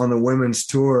force on the women's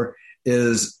tour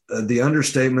is the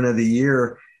understatement of the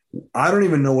year. I don't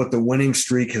even know what the winning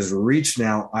streak has reached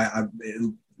now.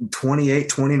 28,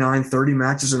 29, 30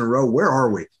 matches in a row. Where are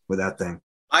we with that thing?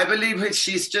 I believe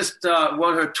she's just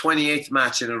won her 28th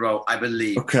match in a row, I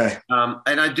believe. Okay.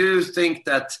 And I do think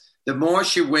that the more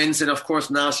she wins, and of course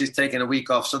now she's taken a week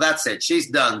off, so that's it. She's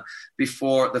done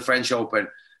before the French Open.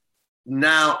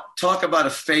 Now, talk about a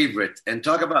favorite and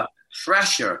talk about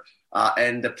pressure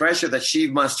and the pressure that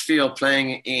she must feel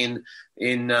playing in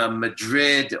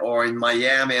Madrid or in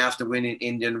Miami after winning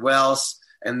Indian Wells.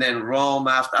 and then Rome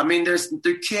after. I mean,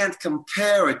 you can't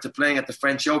compare it to playing at the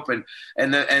French Open.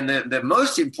 And the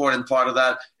most important part of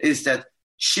that is that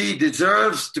she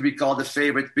deserves to be called a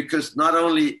favorite because not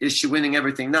only is she winning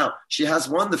everything now, she has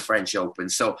won the French Open.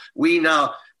 So we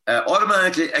now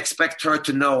automatically expect her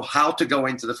to know how to go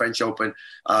into the French Open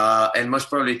and most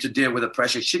probably to deal with the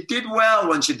pressure. She did well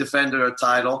when she defended her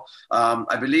title.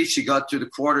 I believe she got to the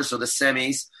quarters or the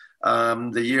semis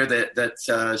the year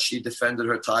that she defended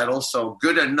her title. So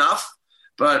good enough.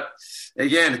 But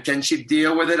again, can she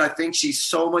deal with it? I think she's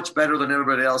so much better than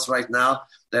everybody else right now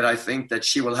that I think that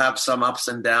she will have some ups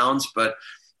and downs. But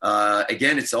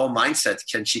again, it's all mindset.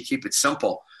 Can she keep it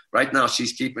simple? Right now,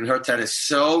 she's keeping her tennis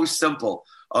so simple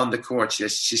on the court. She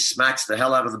smacks the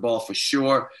hell out of the ball for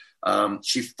sure.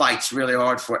 She fights really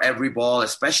hard for every ball,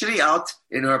 especially out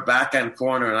in her backhand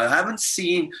corner. And I haven't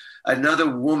seen another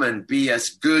woman be as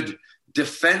good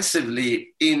defensively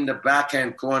in the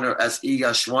backhand corner as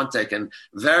Iga Swiatek, and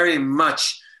very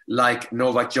much like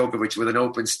Novak Djokovic with an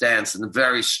open stance and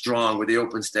very strong with the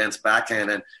open stance backhand.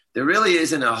 And there really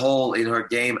isn't a hole in her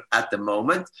game at the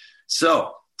moment.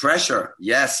 So pressure,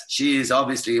 yes, she is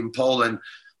obviously in Poland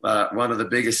one of the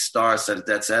biggest stars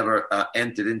that's ever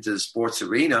entered into the sports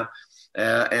arena.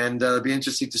 And it'll be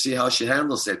interesting to see how she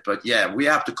handles it. But yeah, we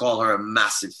have to call her a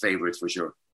massive favorite for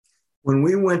sure. When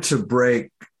we went to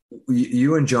break,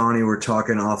 you and Johnny were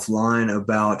talking offline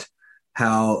about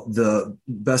how the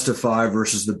best of 5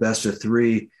 versus the best of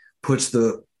 3 puts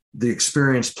the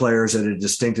experienced players at a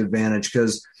distinct advantage,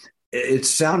 because it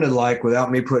sounded like,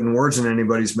 without me putting words in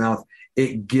anybody's mouth,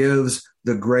 it gives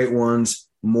the great ones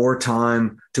more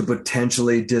time to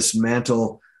potentially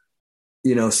dismantle,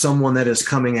 someone that is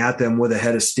coming at them with a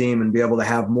head of steam, and be able to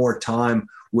have more time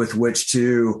with which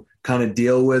to kind of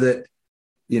deal with it,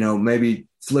 maybe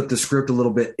flip the script a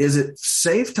little bit. Is it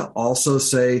safe to also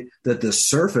say that the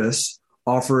surface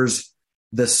offers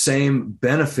the same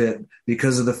benefit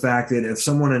because of the fact that if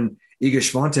someone in Iga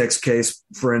Swiatek's case,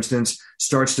 for instance,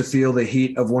 starts to feel the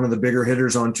heat of one of the bigger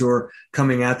hitters on tour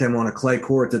coming at them on a clay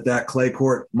court, that clay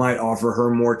court might offer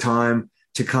her more time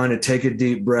to kind of take a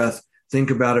deep breath, think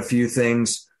about a few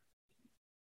things,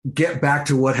 get back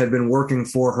to what had been working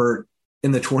for her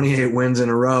in the 28 wins in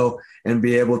a row, and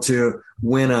be able to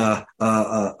win a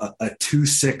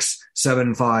 2-6,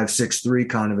 7-5, 6-3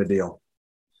 kind of a deal?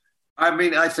 I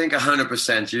mean, I think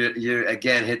 100%. You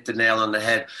again hit the nail on the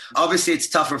head. Obviously, it's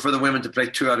tougher for the women to play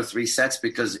 2 out of 3 sets,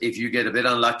 because if you get a bit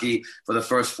unlucky for the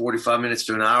first 45 minutes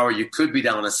to an hour, you could be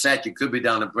down a set. You could be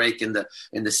down a break in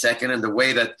the second. And the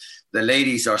way that the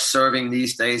ladies are serving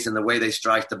these days and the way they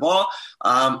strike the ball,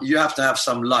 you have to have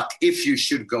some luck if you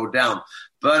should go down.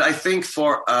 But I think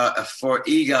for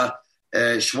Iga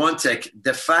Swiatek,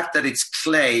 the fact that it's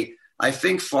clay, I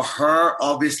think for her,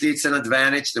 obviously, it's an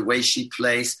advantage the way she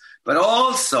plays. But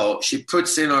also, she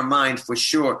puts in her mind for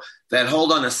sure that,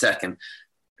 hold on a second,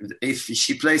 if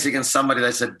she plays against somebody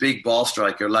that's a big ball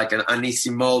striker like an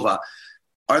Anisimova,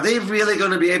 are they really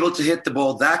going to be able to hit the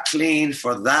ball that clean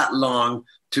for that long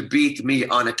to beat me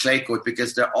on a clay court?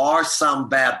 Because there are some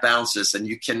bad bounces, and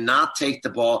you cannot take the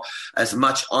ball as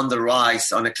much on the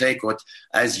rise on a clay court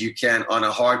as you can on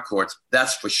a hard court.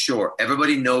 That's for sure.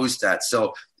 Everybody knows that.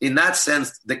 So in that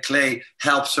sense, the clay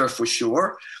helps her for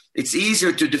sure. It's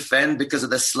easier to defend because of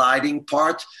the sliding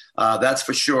part. That's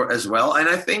for sure as well. And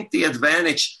I think the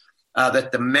advantage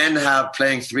that the men have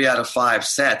playing 3 out of 5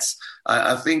 sets,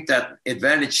 I think that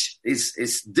advantage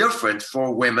is different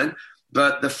for women.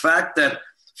 But the fact that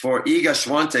for Iga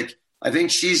Swiatek, I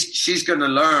think she's going to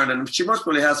learn, and she most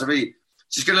probably has already,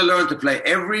 she's going to learn to play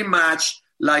every match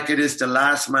like it is the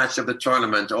last match of the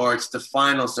tournament, or it's the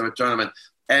finals of a tournament.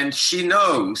 And she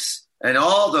knows, and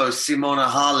all those Simona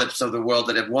Haleps of the world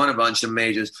that have won a bunch of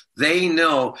majors, they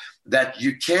know that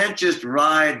you can't just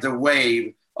ride the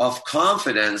wave of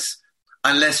confidence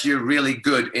unless you're really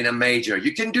good in a major.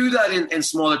 You can do that in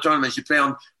smaller tournaments. You play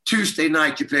on Tuesday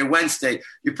night, you play Wednesday,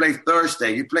 you play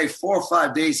Thursday, you play 4 or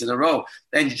 5 days in a row,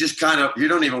 and you just you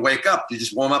don't even wake up. You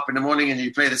just warm up in the morning and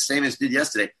you play the same as you did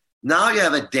yesterday. Now you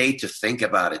have a day to think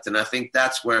about it. And I think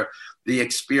that's where the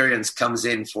experience comes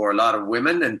in for a lot of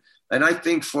women. And I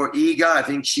think for Iga, I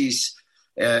think she's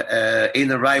in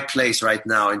the right place right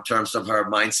now in terms of her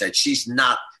mindset. She's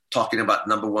not talking about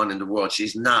number 1 in the world.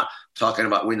 She's not talking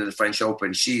about winning the French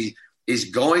Open. She is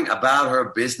going about her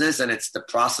business, and it's the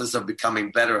process of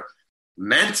becoming better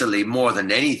mentally more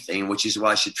than anything, which is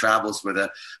why she travels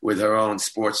with her own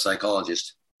sports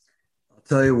psychologist. I'll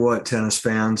tell you what, tennis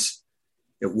fans,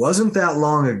 it wasn't that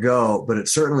long ago, but it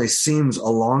certainly seems a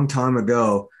long time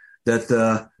ago, that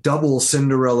the double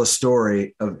Cinderella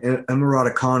story of Emma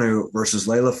Raducanu versus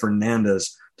Leylah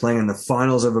Fernandez playing in the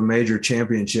finals of a major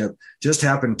championship. Just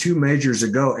happened 2 majors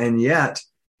ago. And yet,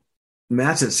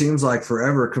 Mats, it seems like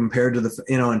forever compared to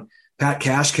and Pat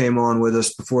Cash came on with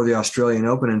us before the Australian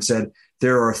Open and said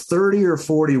there are 30 or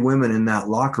 40 women in that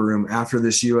locker room after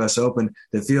this U.S. Open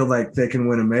that feel like they can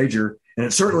win a major. And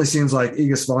it certainly seems like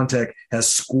Iga Swiatek has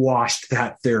squashed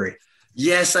that theory.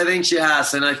 Yes, I think she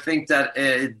has. And I think that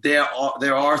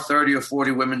there are 30 or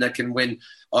 40 women that can win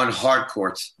on hard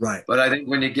courts. Right. But I think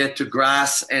when you get to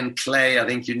grass and clay, I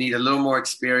think you need a little more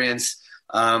experience.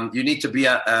 You need to be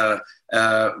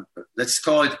let's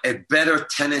call it a better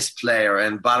tennis player.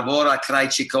 And Barbora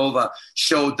Krejcikova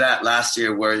showed that last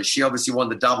year, where she obviously won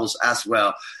the doubles as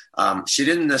well. She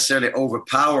didn't necessarily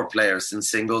overpower players in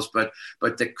singles, but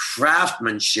the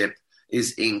craftsmanship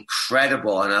is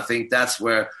incredible. And I think that's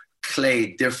where clay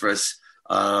differs,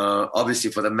 obviously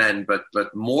for the men,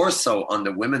 but more so on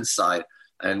the women's side.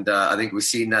 And I think we've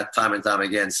seen that time and time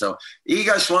again. So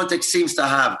Iga Swiatek seems to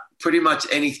have pretty much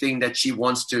anything that she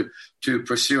wants to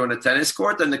pursue on the tennis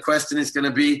court. And the question is going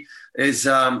to be, is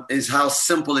how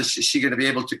simple is she going to be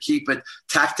able to keep it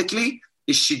tactically?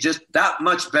 Is she just that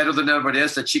much better than everybody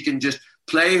else that she can just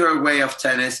play her way of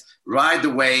tennis, ride the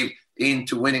wave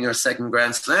into winning her second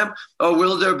Grand Slam? Or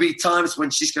will there be times when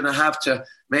she's going to have to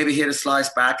maybe hit a slice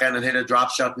backhand and hit a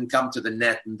drop shot and come to the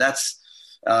net? And that's,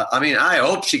 I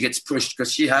hope she gets pushed,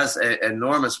 because she has an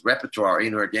enormous repertoire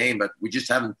in her game, but we just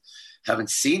haven't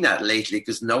seen that lately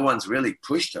because no one's really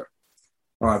pushed her.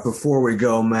 All right, before we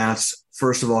go, Mats,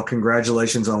 first of all,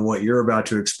 congratulations on what you're about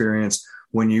to experience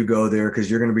when you go there, because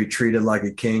you're going to be treated like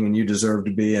a king and you deserve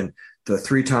to be. And the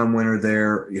 3-time winner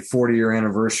there, your 40-year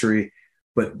anniversary,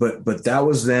 but that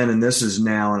was then and this is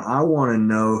now. And I want to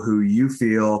know who you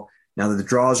feel now that the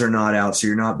draws are not out, so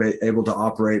you're not able to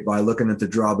operate by looking at the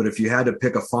draw. But if you had to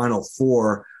pick a Final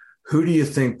Four, who do you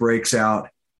think breaks out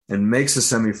and makes the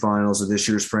semifinals of this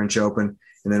year's French Open?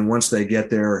 And then once they get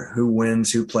there, who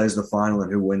wins, who plays the final,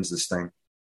 and who wins this thing?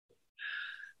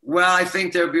 Well, I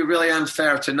think it would be really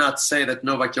unfair to not say that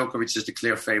Novak Djokovic is the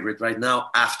clear favorite right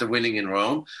now after winning in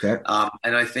Rome. Okay.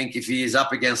 And I think if he is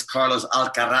up against Carlos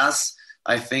Alcaraz,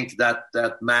 I think that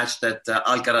match that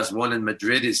Alcaraz won in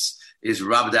Madrid is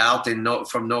rubbed out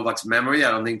from Novak's memory. I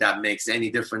don't think that makes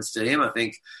any difference to him. I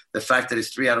think the fact that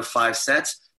it's 3 out of 5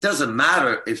 sets doesn't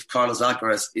matter if Carlos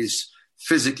Alcaraz is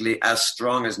physically as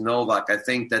strong as Novak. I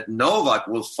think that Novak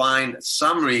will find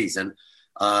some reason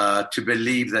to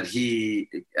believe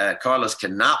that Carlos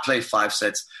cannot play 5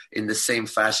 sets in the same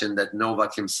fashion that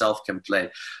Novak himself can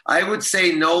play. I would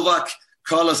say Novak,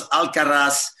 Carlos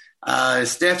Alcaraz,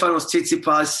 Stefanos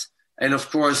Tsitsipas, and of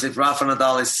course, if Rafa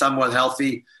Nadal is somewhat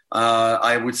healthy,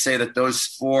 I would say that those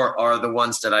 4 are the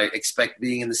ones that I expect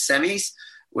being in the semis.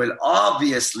 Well,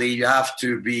 obviously, you have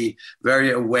to be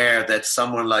very aware that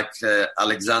someone like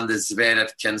Alexander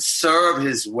Zverev can serve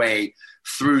his way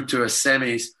through to a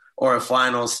semis or a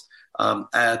finals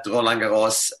at Roland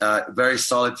Garros. Very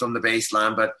solid from the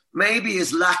baseline, but maybe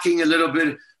is lacking a little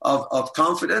bit of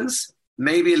confidence,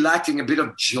 maybe lacking a bit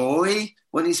of joy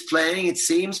when he's playing, it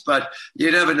seems, but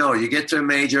you never know. You get to a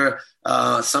major,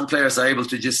 some players are able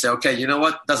to just say, okay, you know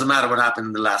what? Doesn't matter what happened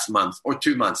in the last month or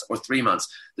 2 months or 3 months.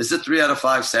 This is 3 out of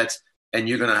 5 sets, and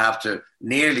you're going to have to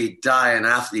nearly die an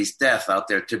athlete's death out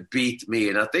there to beat me.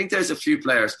 And I think there's a few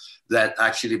players that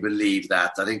actually believe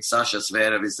that. I think Sasha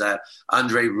Zverev is that.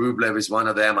 Andrei Rublev is one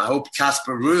of them. I hope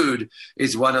Casper Ruud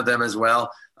is one of them as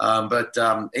well. But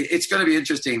it's going to be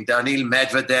interesting. Daniil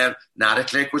Medvedev, not a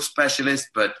clay court specialist,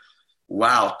 but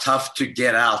wow, tough to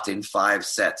get out in 5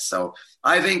 sets. So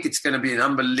I think it's going to be an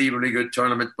unbelievably good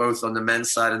tournament, both on the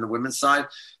men's side and the women's side.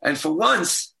 And for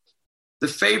once, the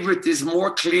favorite is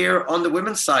more clear on the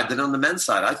women's side than on the men's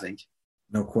side, I think.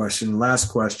 No question. Last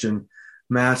question.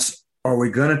 Mats, are we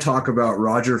going to talk about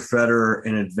Roger Federer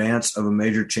in advance of a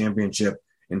major championship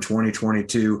in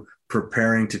 2022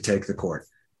 preparing to take the court?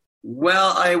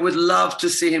 Well, I would love to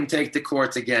see him take the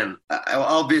court again.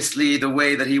 Obviously, the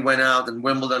way that he went out in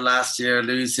Wimbledon last year,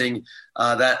 losing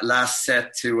that last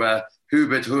set to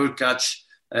Hubert Hurkacz,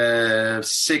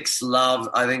 6-love,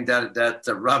 I think that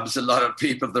rubs a lot of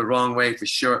people the wrong way for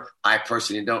sure. I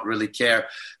personally don't really care.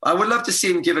 I would love to see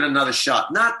him give it another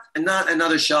shot. Not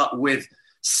another shot with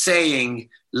saying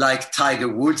like Tiger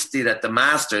Woods did at the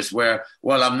Masters, where,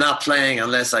 well, I'm not playing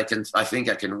unless I think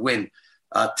I can win.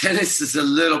 Tennis is a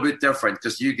little bit different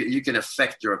because you can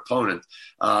affect your opponent.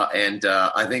 And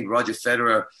I think Roger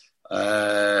Federer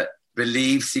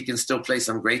believes he can still play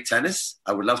some great tennis.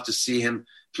 I would love to see him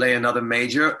play another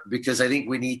major because I think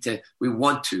we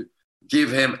want to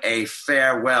give him a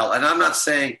farewell. And I'm not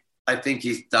saying I think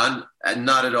he's done, and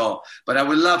not at all. But I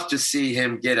would love to see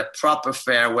him get a proper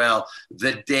farewell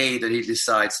the day that he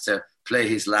decides to play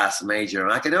his last major.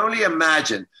 And I can only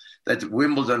imagine that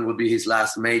Wimbledon will be his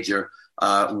last major,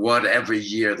 whatever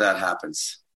year that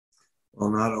happens. Well,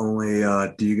 not only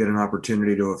do you get an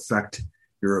opportunity to affect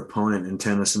your opponent in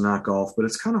tennis and not golf, but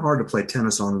it's kind of hard to play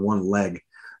tennis on one leg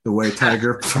the way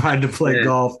Tiger tried to play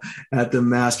golf at the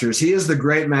Masters. He is the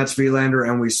great Mats Wilander,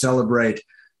 and we celebrate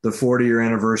the 40-year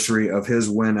anniversary of his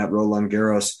win at Roland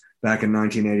Garros back in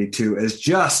 1982 as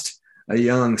just a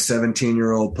young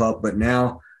 17-year-old pup, but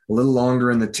now a little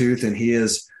longer in the tooth, and he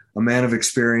is a man of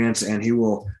experience, and he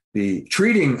will be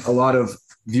treating a lot of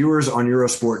viewers on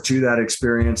Eurosport to that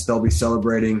experience. They'll be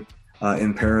celebrating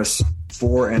in Paris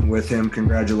for and with him.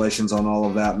 Congratulations on all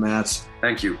of that, Mats.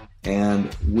 Thank you.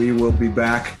 And we will be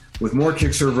back with more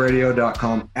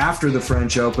KickServeRadio.com after the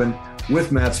French Open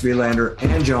with Mats Wilander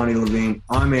and Johnny Levine.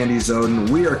 I'm Andy Zoden.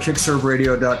 We are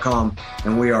KickServeRadio.com,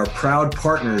 and we are proud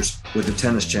partners with the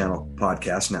Tennis Channel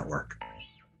Podcast Network.